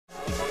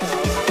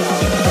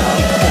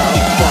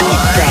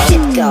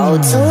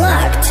Don't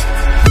select.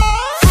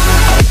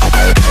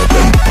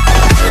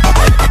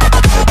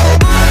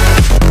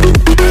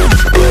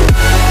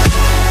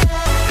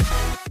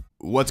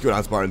 What's going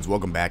on, Spartans?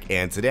 Welcome back,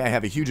 and today I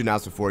have a huge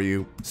announcement for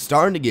you.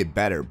 Starting to get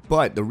better,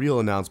 but the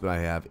real announcement I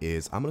have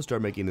is I'm going to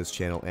start making this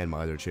channel and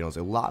my other channels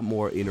a lot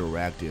more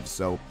interactive.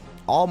 So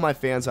all my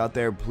fans out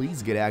there,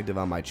 please get active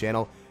on my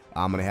channel.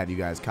 I'm going to have you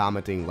guys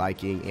commenting,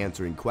 liking,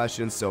 answering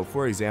questions. So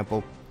for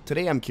example,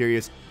 today I'm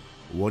curious,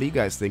 what do you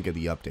guys think of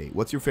the update?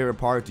 What's your favorite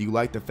part? Do you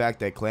like the fact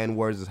that Clan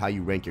Wars is how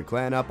you rank your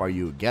clan up? Are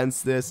you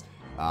against this?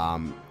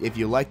 If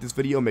you like this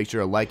video, make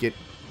sure to like it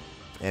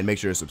and make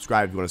sure to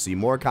subscribe if you want to see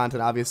more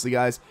content, obviously,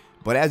 guys.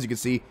 But as you can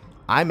see,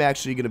 I'm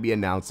actually going to be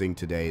announcing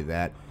today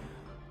that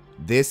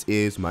this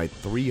is my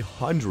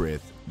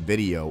 300th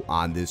video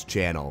on this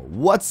channel.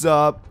 What's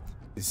up?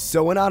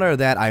 So in honor of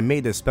that, I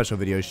made this special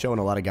video showing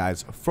a lot of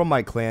guys from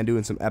my clan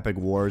doing some epic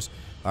wars,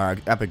 or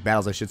epic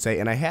battles, I should say.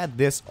 And I had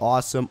this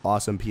awesome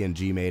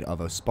PNG made of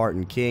a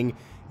Spartan King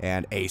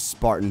and a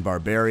Spartan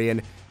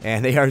Barbarian.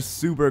 And they are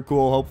super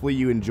cool. Hopefully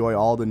you enjoy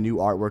all the new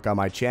artwork on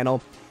my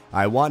channel.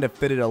 I wanted to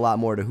fit it a lot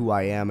more to who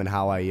I am and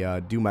how I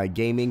do my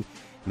gaming.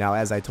 Now,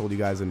 as I told you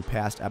guys in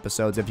past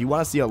episodes, if you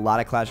want to see a lot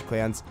of Clash of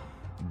Clans,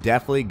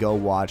 definitely go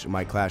watch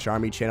my Clash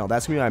Army channel.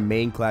 That's going to be my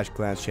main Clash of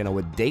Clans channel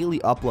with daily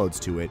uploads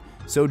to it.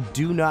 So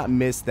do not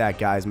miss that,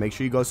 guys. Make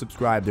sure you go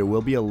subscribe. There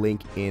will be a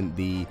link in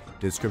the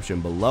description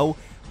below.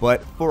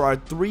 But for our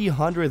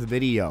 300th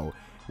video,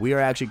 we are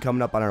actually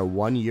coming up on our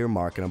 1-year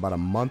mark in about a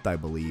month, I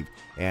believe.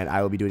 And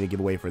I will be doing a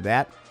giveaway for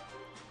that.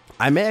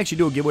 I may actually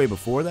do a giveaway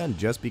before then,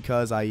 just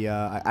because I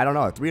don't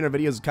know, 300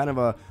 videos is kind of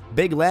a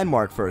big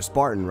landmark for a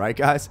Spartan, right,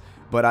 guys?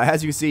 But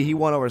as you can see, he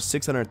won over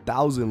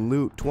 600,000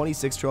 loot,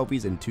 26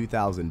 trophies, and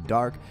 2,000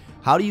 dark.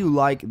 How do you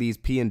like these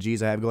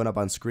PNGs I have going up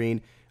on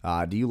screen?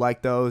 Do you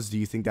like those? Do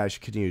you think that I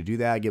should continue to do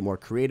that, get more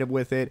creative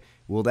with it?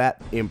 Will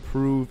that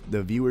improve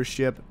the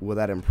viewership? Will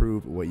that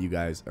improve what you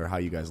guys, or how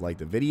you guys like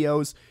the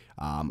videos?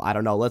 I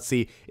don't know. Let's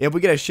see. If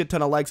we get a shit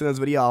ton of likes on this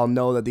video, I'll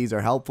know that these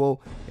are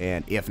helpful.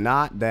 And if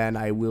not, then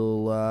I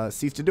will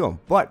cease to do them.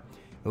 But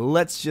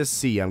let's just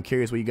see. I'm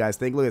curious what you guys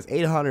think. Look, it's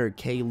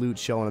 800k loot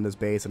showing on this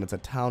base, and it's a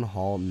Town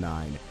Hall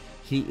 9.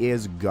 He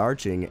is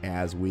garching,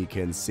 as we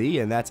can see,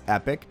 and that's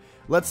epic.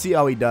 Let's see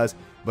how he does.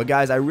 But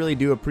guys, I really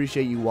do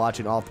appreciate you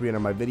watching all 300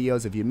 of my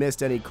videos. If you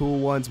missed any cool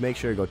ones, make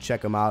sure to go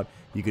check them out.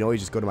 You can always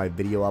just go to my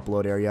video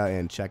upload area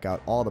and check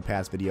out all the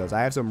past videos.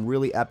 I have some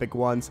really epic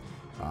ones.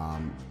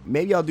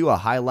 Maybe I'll do a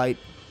highlight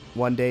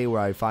one day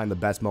where I find the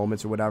best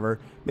moments or whatever.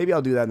 Maybe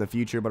I'll do that in the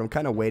future, but I'm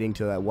kind of waiting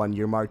till that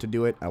 1-year mark to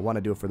do it. I want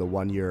to do it for the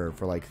 1 year,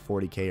 for like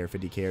 40k or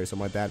 50k or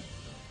something like that.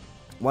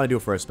 I want to do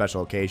it for a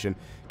special occasion.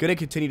 Gonna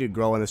continue to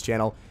grow on this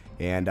channel.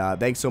 And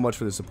thanks so much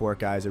for the support,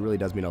 guys. It really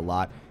does mean a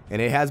lot.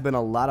 And it has been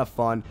a lot of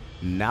fun.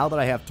 Now that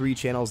I have 3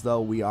 channels,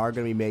 though, we are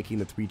going to be making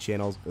the 3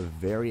 channels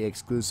very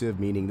exclusive,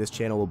 meaning this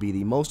channel will be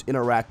the most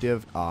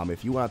interactive.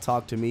 If you want to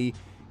talk to me,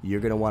 you're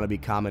going to want to be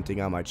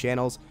commenting on my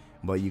channels.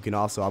 But you can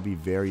also, I'll be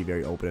very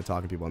open to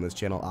talking to people on this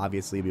channel.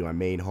 Obviously, it'll be my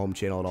main home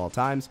channel at all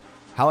times.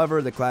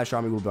 However, the Clash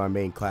Army will be my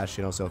main Clash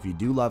channel. So if you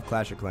do love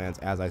Clash of Clans,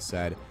 as I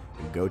said,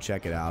 go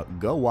check it out.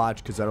 Go watch,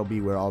 because that'll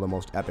be where all the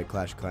most epic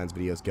Clash of Clans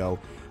videos go.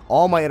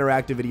 All my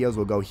interactive videos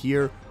will go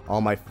here. All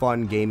my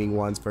fun gaming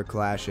ones for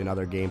Clash and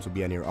other games will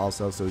be on here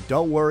also. So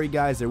don't worry,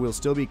 guys. There will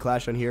still be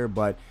Clash on here,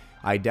 but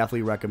I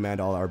definitely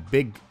recommend all our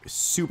big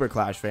super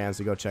Clash fans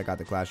to go check out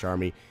the Clash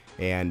Army.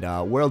 And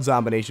World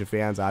Zombination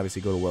fans,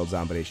 obviously go to World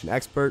Zombination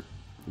Expert,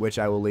 which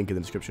I will link in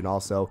the description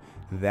also.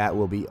 That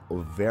will be a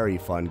very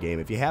fun game.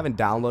 If you haven't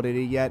downloaded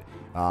it yet,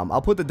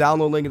 I'll put the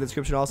download link in the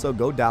description also.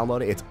 Go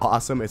download it. It's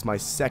awesome. It's my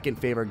second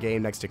favorite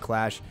game next to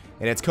Clash,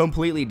 and it's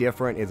completely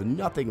different. It's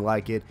nothing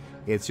like it.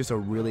 It's just a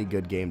really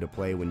good game to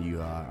play when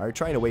you are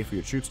trying to wait for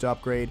your troops to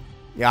upgrade.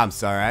 Yeah, I'm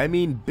sorry. I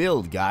mean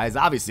build, guys.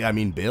 Obviously, I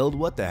mean build.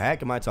 What the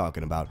heck am I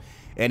talking about?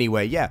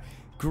 Anyway, yeah.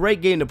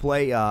 Great game to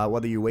play,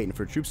 whether you're waiting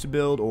for troops to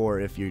build or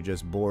if you're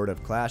just bored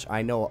of Clash.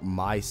 I know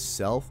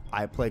myself,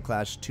 I play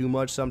Clash too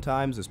much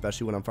sometimes,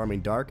 especially when I'm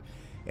farming Dark,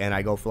 and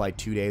I go for like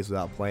 2 days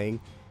without playing,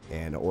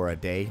 or a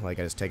day. Like,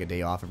 I just take a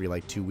day off every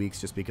like 2 weeks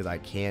just because I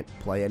can't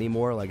play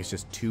anymore. Like, it's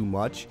just too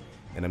much,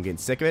 and I'm getting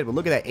sick of it. But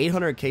look at that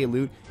 800k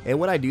loot, and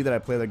when I do that, I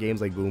play other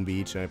games like Boom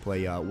Beach, and I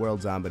play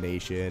World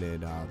Zombination,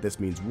 and This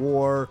Means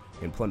War,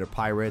 and Plunder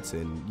Pirates,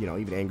 and, you know,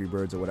 even Angry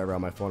Birds or whatever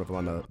on my phone if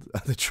I'm on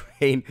the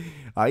train.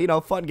 You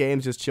know, fun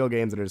games, just chill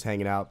games that are just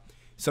hanging out.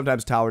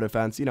 Sometimes tower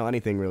defense, you know,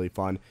 anything really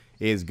fun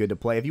is good to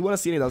play. If you want to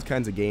see any of those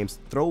kinds of games,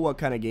 throw what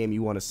kind of game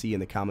you want to see in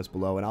the comments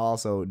below, and I'll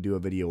also do a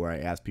video where I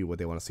ask people what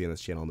they want to see on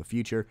this channel in the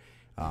future.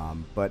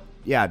 But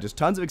yeah, just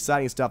tons of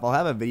exciting stuff. I'll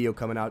have a video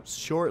coming out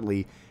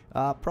shortly,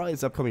 probably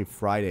this upcoming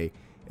Friday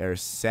or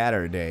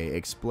Saturday,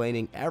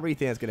 explaining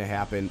everything that's going to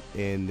happen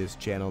in this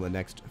channel in the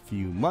next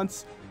few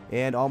months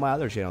and all my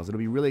other channels. It'll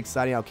be really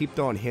exciting. I'll keep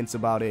throwing hints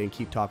about it and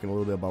keep talking a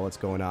little bit about what's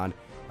going on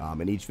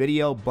in each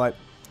video, but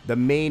the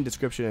main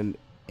description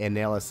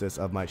analysis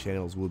of my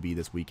channels will be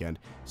this weekend.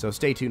 So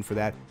stay tuned for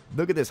that.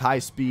 Look at this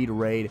high-speed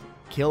raid.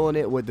 Killing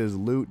it with this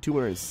loot.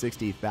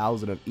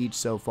 260,000 of each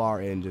so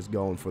far and just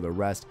going for the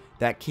rest.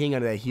 That king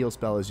under that heal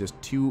spell is just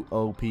too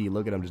OP.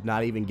 Look at him, just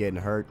not even getting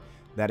hurt.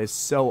 That is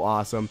so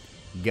awesome.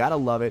 Gotta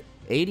love it.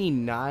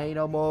 89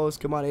 almost.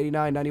 Come on,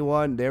 89,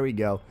 91. There we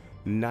go.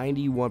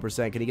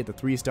 91%. Can he get the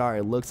 3-star?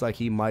 It looks like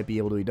he might be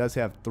able to. He does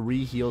have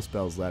 3 heal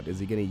spells left. Is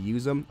he going to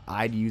use them?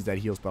 I'd use that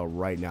heal spell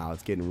right now.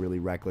 It's getting really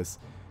reckless.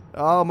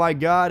 Oh my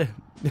god.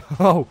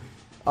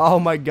 Oh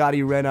my god,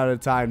 he ran out of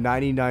time.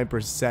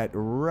 99%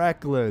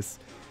 reckless.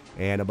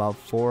 And about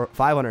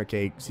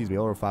 500k, excuse me,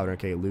 over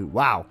 500k loot.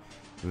 Wow.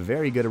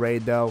 Very good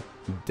raid though.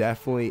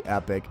 Definitely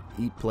epic.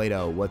 Eat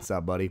Play-Doh. What's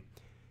up, buddy?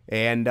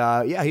 And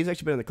yeah, he's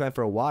actually been in the clan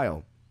for a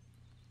while.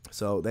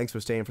 So thanks for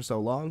staying for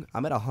so long.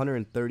 I'm at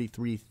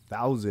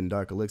 133,000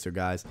 Dark Elixir,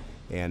 guys,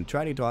 and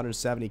trying to get to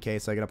 170k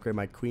so I can upgrade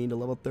my queen to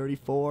level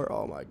 34.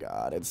 Oh my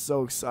god, it's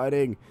so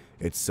exciting.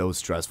 It's so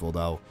stressful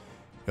though.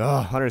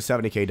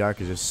 170k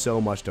Dark is just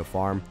so much to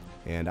farm,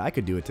 and I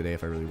could do it today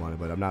if I really wanted,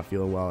 but I'm not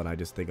feeling well, and I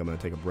just think I'm going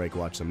to take a break,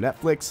 watch some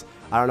Netflix.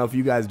 I don't know if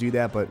you guys do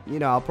that, but, you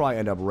know, I'll probably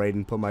end up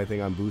raiding, put my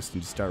thing on boost,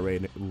 and just start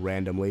raiding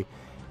randomly.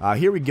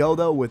 Here we go,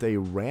 though, with a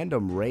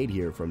random raid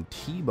here from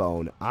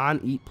T-Bone on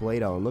Eat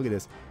Play-Doh, and look at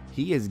this.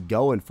 He is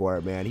going for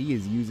it, man. He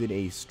is using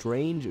a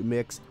strange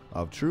mix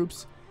of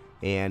troops,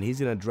 and he's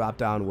going to drop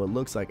down what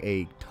looks like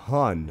a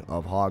ton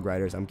of Hog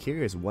Riders. I'm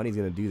curious when he's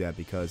going to do that,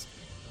 because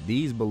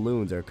these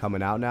balloons are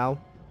coming out now,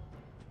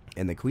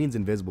 and the queen's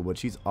invisible, but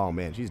she's, oh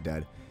man, she's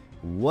dead.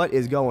 What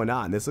is going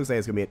on? This looks like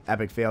it's going to be an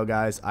epic fail,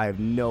 guys. I have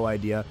no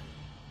idea.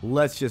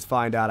 Let's just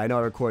find out. I know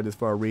I recorded this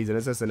for a reason.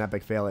 Is this an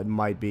epic fail? It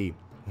might be.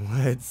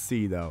 Let's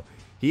see, though.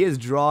 He is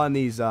drawing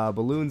these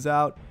balloons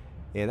out,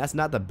 and that's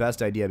not the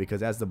best idea,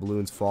 because as the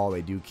balloons fall,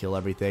 they do kill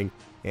everything.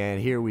 And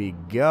here we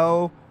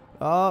go.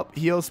 Oh,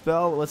 heal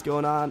spell. What's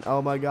going on?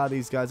 Oh my god,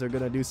 these guys are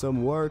going to do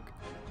some work.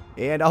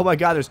 And oh my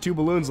god, there's 2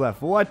 balloons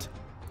left. What?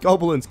 Go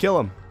balloons, kill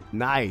them.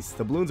 Nice.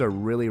 The balloons are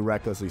really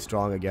recklessly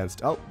strong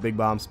against... Oh, big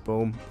bombs.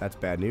 Boom. That's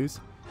bad news.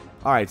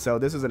 Alright, so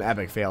this is an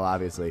epic fail,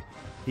 obviously.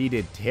 He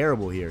did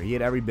terrible here. He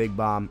hit every big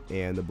bomb,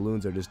 and the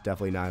balloons are just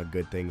definitely not a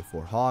good thing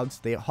for hogs.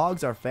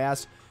 Hogs are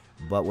fast,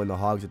 but when the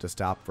hogs have to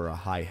stop for a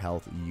high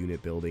health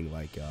unit building,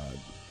 like,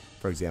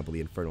 for example, the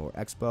Inferno or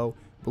Expo,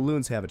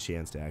 balloons have a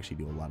chance to actually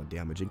do a lot of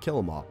damage and kill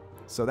them all.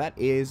 So that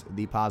is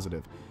the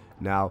positive.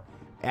 Now,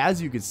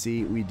 as you can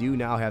see, we do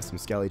now have some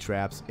skelly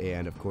traps,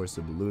 and of course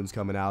the balloons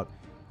coming out.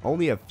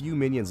 Only a few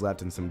minions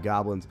left and some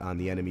goblins on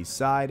the enemy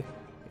side.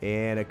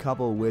 And a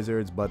couple of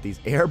wizards, but these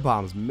air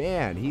bombs,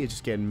 man, he is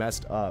just getting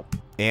messed up.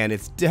 And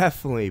it's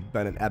definitely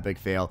been an epic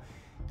fail.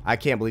 I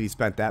can't believe he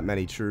spent that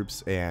many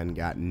troops and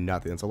got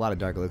nothing. It's a lot of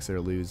Dark Elixir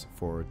to lose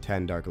for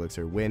 10 Dark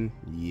Elixir win.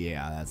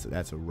 Yeah,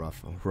 that's a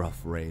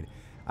rough raid.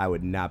 I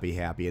would not be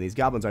happy. And these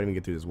goblins aren't even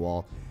get through this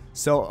wall.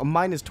 So a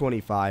minus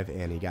 25,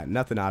 and he got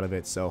nothing out of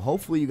it. So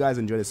hopefully you guys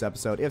enjoyed this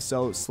episode. If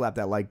so, slap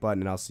that like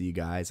button, and I'll see you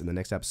guys in the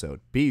next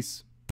episode. Peace.